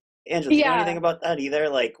those. Angela, do you know anything about that either?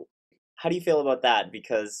 Like, how do you feel about that?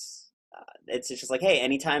 Because it's just like, hey,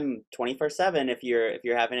 anytime 24/7, if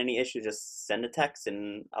you're having any issue, just send a text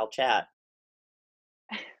and I'll chat.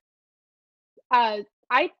 I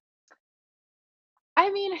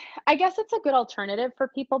mean, I guess it's a good alternative for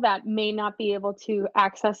people that may not be able to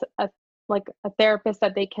access a therapist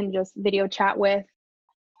that they can just video chat with.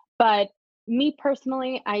 But me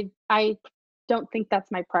personally, I don't think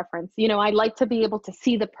that's my preference. I like to be able to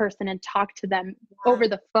see the person and talk to them over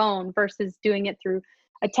the phone versus doing it through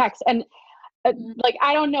a text. And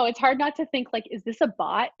I don't know, it's hard not to think like, is this a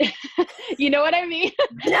bot? You know what I mean?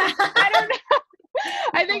 I don't know.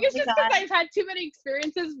 I think it's just because I've had too many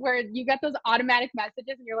experiences where you get those automatic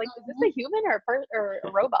messages and you're like, is this a human or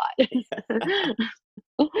a robot?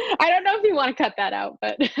 I don't know if you want to cut that out,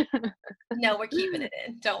 but no, we're keeping it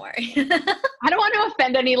in. Don't worry. I don't want to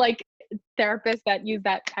offend any therapists that use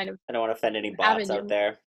that kind of. I don't want to offend any bots out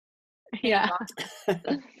there. Yeah.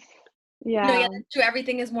 Yeah. True.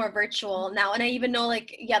 Everything is more virtual now, and I even know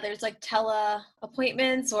there's tele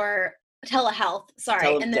appointments or telehealth. Sorry,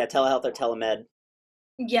 telehealth or telemed.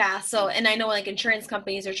 Yeah. So, and I know insurance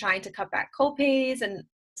companies are trying to cut back copays and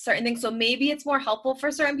certain things. So maybe it's more helpful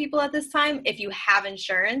for certain people at this time if you have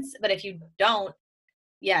insurance, but if you don't,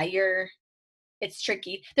 yeah, it's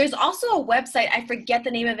tricky. There's also a website, I forget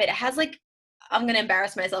the name of it. It has I'm going to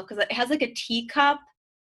embarrass myself because it has a teacup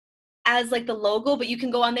as the logo, but you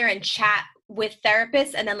can go on there and chat with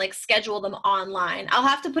therapists and then schedule them online. I'll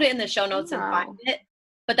have to put it in the show notes and find it,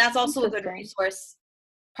 but that's also a good resource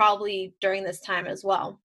probably during this time as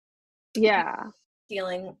well. Yeah.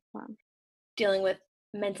 Dealing with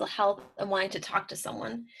mental health and wanting to talk to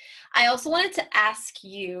someone. I also wanted to ask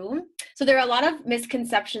you, so there are a lot of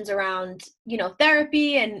misconceptions around,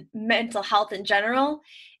 therapy and mental health in general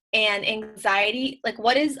and anxiety.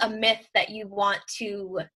 What is a myth that you want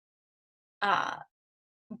to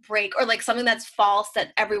break, or something that's false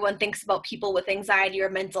that everyone thinks about people with anxiety or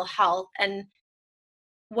mental health? And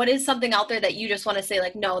what is something out there that you just want to say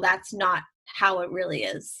no, that's not how it really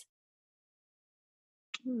is?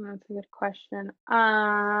 That's a good question.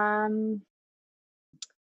 That's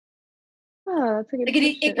a good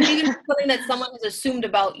question. It could be something that someone has assumed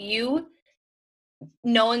about you,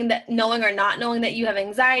 knowing or not knowing that you have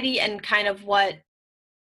anxiety, and kind of what's.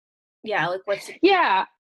 Yeah.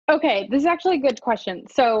 Okay. This is actually a good question.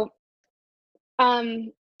 So,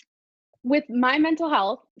 with my mental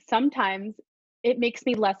health, sometimes it makes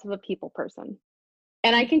me less of a people person.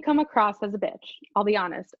 And I can come across as a bitch. I'll be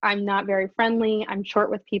honest. I'm not very friendly. I'm short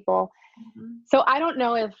with people. Mm-hmm. So I don't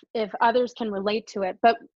know if others can relate to it.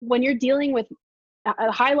 But when you're dealing with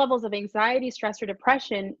high levels of anxiety, stress, or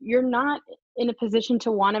depression, you're not in a position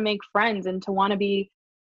to want to make friends and to want to be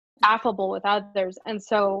affable with others. And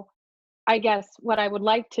so I guess what I would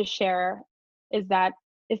like to share is that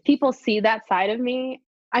if people see that side of me,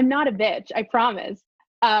 I'm not a bitch, I promise.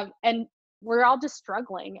 And we're all just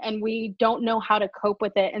struggling and we don't know how to cope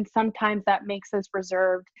with it. And sometimes that makes us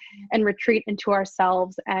reserved and retreat into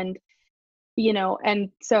ourselves. And, and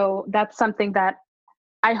so that's something that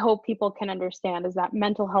I hope people can understand, is that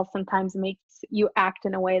mental health sometimes makes you act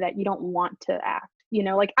in a way that you don't want to act.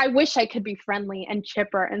 I wish I could be friendly and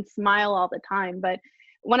chipper and smile all the time, but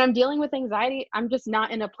when I'm dealing with anxiety, I'm just not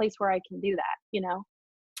in a place where I can do that,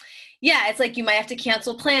 Yeah, it's you might have to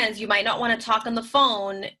cancel plans. You might not want to talk on the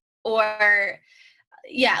phone. or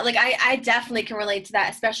yeah, like I definitely can relate to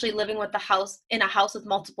that, especially living with in a house with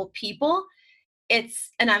multiple people. And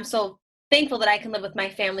I'm so thankful that I can live with my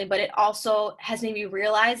family, but it also has made me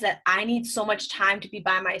realize that I need so much time to be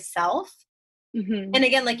by myself. Mm-hmm. And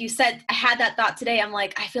again, like you said, I had that thought today. I'm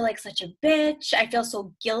like, I feel like such a bitch. I feel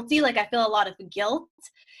so guilty. Like I feel a lot of guilt.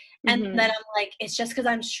 And Mm-hmm. then I'm like, it's just because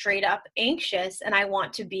I'm straight up anxious and I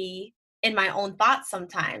want to be in my own thoughts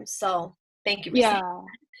sometimes. So thank you for saying Yeah.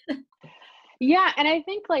 Yeah, and I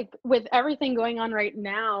think like with everything going on right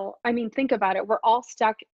now, I mean, think about it. We're all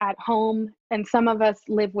stuck at home, and some of us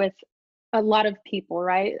live with a lot of people,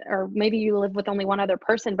 right? Or maybe you live with only one other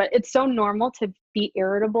person, but it's so normal to be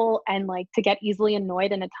irritable and like to get easily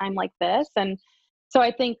annoyed in a time like this. And so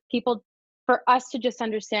I think for us to just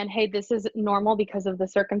understand, hey, this is normal because of the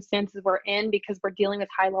circumstances we're in, because we're dealing with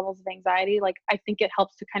high levels of anxiety, like I think it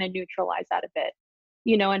helps to kind of neutralize that a bit,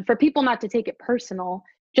 and for people not to take it personal,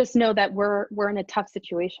 just know that we're in a tough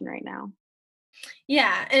situation right now.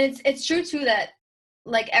 Yeah, and it's true too that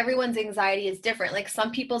like everyone's anxiety is different. Like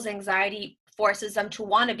some people's anxiety forces them to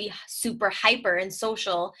want to be super hyper and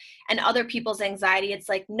social, and other people's anxiety, it's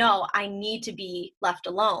like, no, I need to be left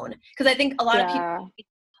alone. Because I think a lot of people,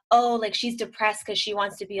 oh, like she's depressed because she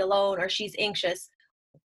wants to be alone, or she's anxious,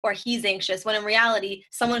 or he's anxious, when in reality,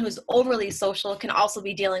 someone who's overly social can also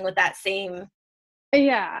be dealing with that same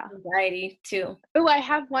anxiety too. Oh, I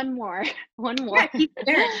have one more.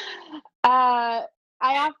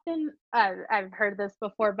 I often, I've heard this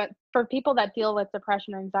before, but for people that deal with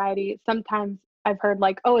depression or anxiety, sometimes I've heard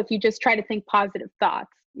like, oh, if you just try to think positive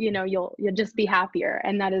thoughts, you'll just be happier.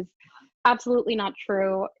 And that is absolutely not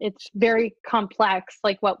true. It's very complex,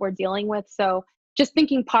 like what we're dealing with. So just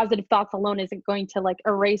thinking positive thoughts alone isn't going to like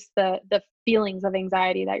erase the feelings of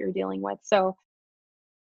anxiety that you're dealing with. So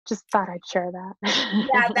just thought I'd share that.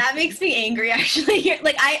 Yeah, that makes me angry actually.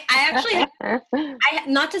 Like I actually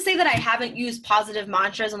not to say that I haven't used positive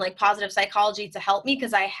mantras and like positive psychology to help me,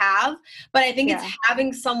 because I have, but I think it's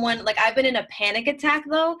having someone, like I've been in a panic attack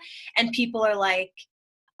though, and people are like,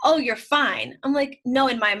 oh, you're fine. I'm like, no,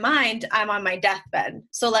 in my mind, I'm on my deathbed.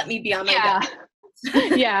 So let me be on my deathbed.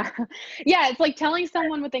 Yeah. It's like telling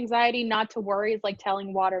someone with anxiety not to worry is like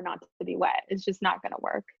telling water not to be wet. It's just not going to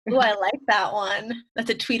work. Oh, I like that one.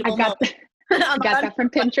 That's a tweetable moment. Got that from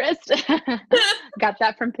Pinterest. Got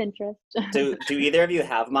that from Pinterest. Do either of you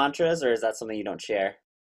have mantras, or is that something you don't share?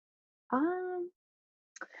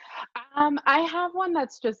 I have one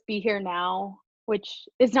that's just be here now, which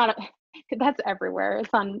is not that's everywhere.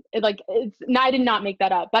 It's on I did not make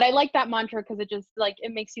that up, but I like that mantra because it just like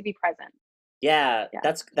it makes you be present. Yeah,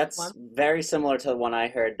 that's very similar to the one I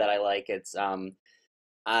heard that I like. It's I'm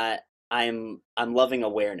loving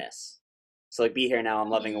awareness. So like be here now, I'm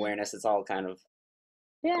loving awareness. It's all kind of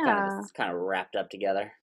wrapped up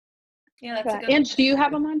together. Yeah, that's a good Ange, do you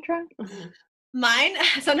have a mantra? Mine,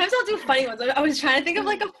 sometimes I'll do funny ones. I was trying to think of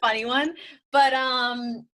like a funny one, but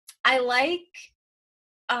I like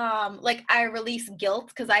I release guilt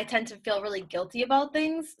because I tend to feel really guilty about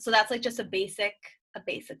things. So that's like just a basic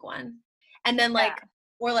one. And then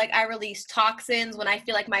or like I release toxins when I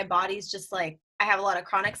feel like my body's just like, I have a lot of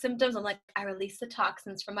chronic symptoms. I'm like, I release the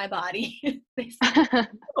toxins from my body.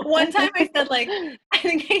 One time I said I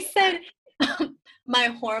think I said my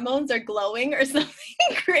hormones are glowing or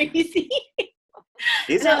something crazy.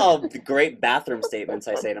 These are all great bathroom statements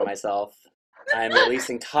I say to myself. I'm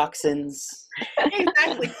releasing toxins.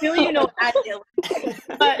 Exactly. Clearly, you know what I deal with.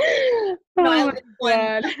 But I like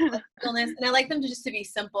illness, and I like them just to be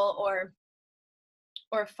simple or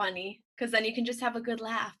funny, because then you can just have a good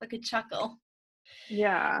laugh, a good chuckle.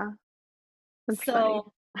 Yeah. That's funny.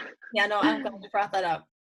 Yeah, no, I'm glad you brought that up.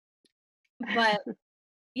 But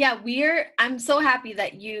yeah, I'm so happy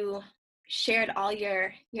that you shared all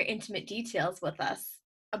your intimate details with us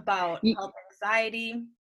about health anxiety.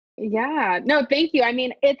 Yeah, no, thank you. I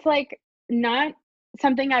mean, it's like not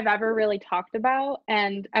something I've ever really talked about.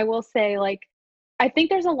 And I will say, I think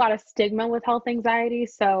there's a lot of stigma with health anxiety.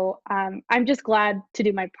 So I'm just glad to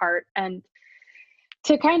do my part and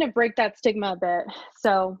to kind of break that stigma a bit.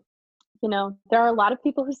 So, there are a lot of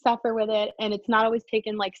people who suffer with it, and it's not always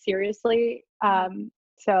taken seriously.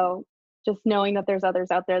 So just knowing that there's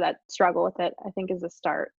others out there that struggle with it, I think is a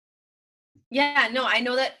start. Yeah, no, I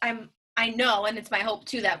know that I know, and it's my hope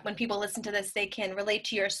too, that when people listen to this, they can relate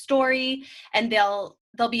to your story, and they'll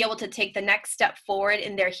be able to take the next step forward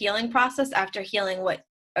in their healing process after hearing what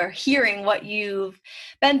you've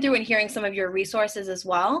been through and hearing some of your resources as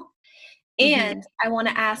well. And I want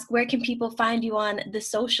to ask, where can people find you on the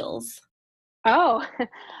socials? Oh,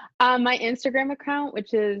 my Instagram account,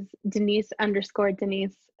 which is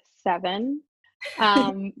Denise_Denise7.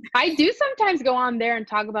 I do sometimes go on there and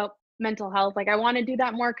talk about mental health. Like I want to do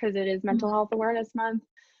that more because it is Mental Health Awareness Month.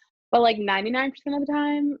 But like 99% of the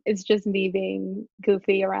time, it's just me being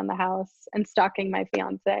goofy around the house and stalking my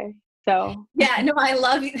fiance. So yeah, no, I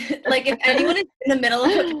love like if anyone is in the middle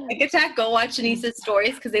of a panic attack, go watch Janice's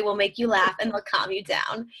stories because they will make you laugh and they'll calm you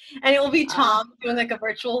down. And it will be Tom doing like a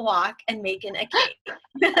virtual walk and making a cake.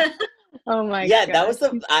 Oh my god. Yeah, that was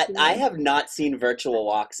I have not seen virtual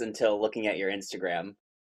walks until looking at your Instagram.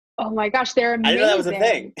 Oh my gosh, they're amazing. I didn't know that was a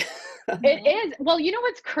thing. It is. Well, you know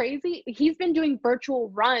what's crazy? He's been doing virtual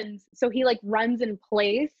runs. So he like runs in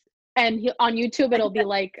place, and on YouTube it'll be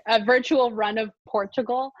like a virtual run of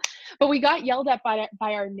Portugal. But we got yelled at by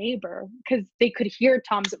our neighbor because they could hear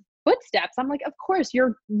Tom's footsteps. I'm like, of course,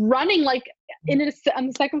 you're running like on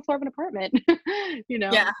the second floor of an apartment. You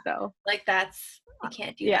know? Yeah. So like you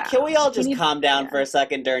can't do that. Can we all just calm down for a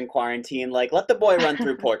second during quarantine? Like, let the boy run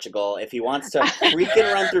through Portugal if he wants to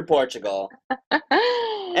freaking run through Portugal.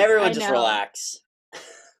 Everyone just relax.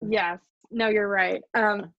 Yes. No, you're right.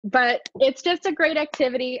 But it's just a great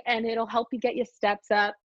activity and it'll help you get your steps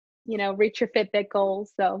up, you know, reach your Fitbit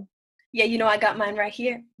goals. So yeah, you know, I got mine right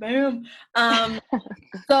here. Boom.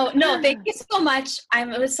 So no, thank you so much.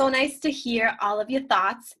 It was so nice to hear all of your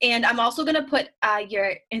thoughts. And I'm also going to put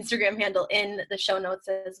your Instagram handle in the show notes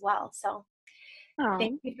as well. So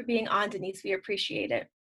thank you for being on, Denise. We appreciate it.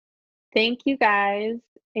 Thank you guys.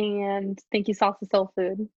 And thank you, Salsa Soul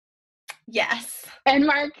Food. Yes. And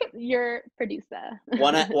Mark, your producer.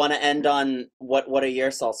 Wanna end on what are your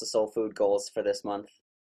Salsa Soul Food goals for this month?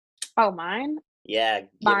 Oh, mine? Yeah,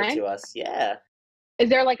 give it to us. Yeah. Is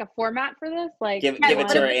there like a format for this? Like give it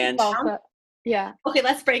to her, Ange. Yeah. Okay,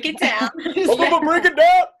 let's break it down. Break it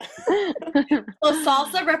down. Well,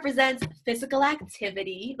 salsa represents physical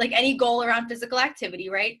activity, like any goal around physical activity,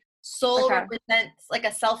 right? Soul represents like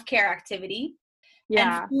a self-care activity.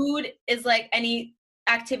 Yeah. And food is like any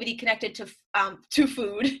activity connected to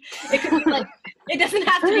food. It could be like, it doesn't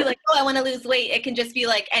have to be like, oh, I want to lose weight. It can just be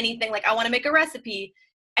like anything, like I want to make a recipe,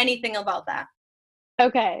 anything about that.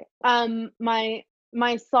 Okay. My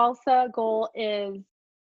salsa goal is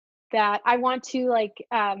that I want to like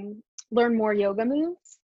learn more yoga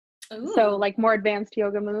moves. Ooh. So like more advanced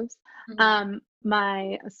yoga moves. Mm-hmm.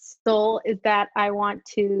 My soul is that I want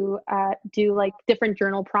to do like different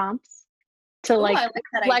journal prompts to like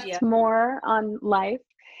reflect more on life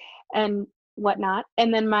and whatnot.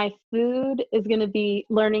 And then my food is going to be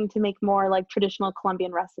learning to make more like traditional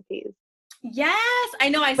Colombian recipes. Yes, I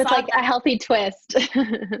know. I with saw like a healthy twist.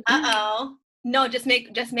 No, just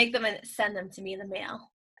make them and send them to me in the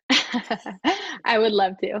mail. I would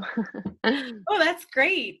love to. Oh, that's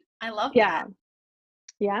great. I love that.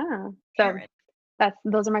 Yeah. So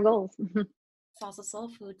those are my goals. Salsa Soul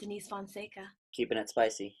Food, Denise Fonseca. Keeping it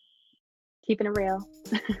spicy. Keeping it real.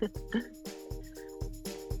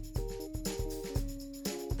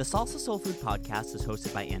 The Salsa Soul Food podcast is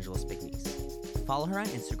hosted by Angela Spignese. Follow her on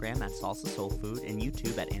Instagram at Salsa Soul Food and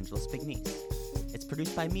YouTube at Angela Spignese. It's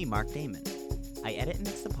produced by me, Mark Damon. I edit and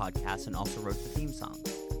mix the podcast and also wrote the theme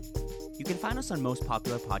songs. You can find us on most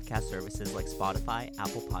popular podcast services like Spotify,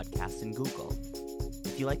 Apple Podcasts, and Google.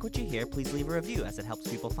 If you like what you hear, please leave a review as it helps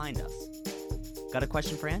people find us. Got a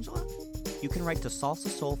question for Angela? You can write to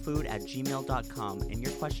salsasoulfood@gmail.com and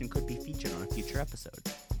your question could be featured on a future episode.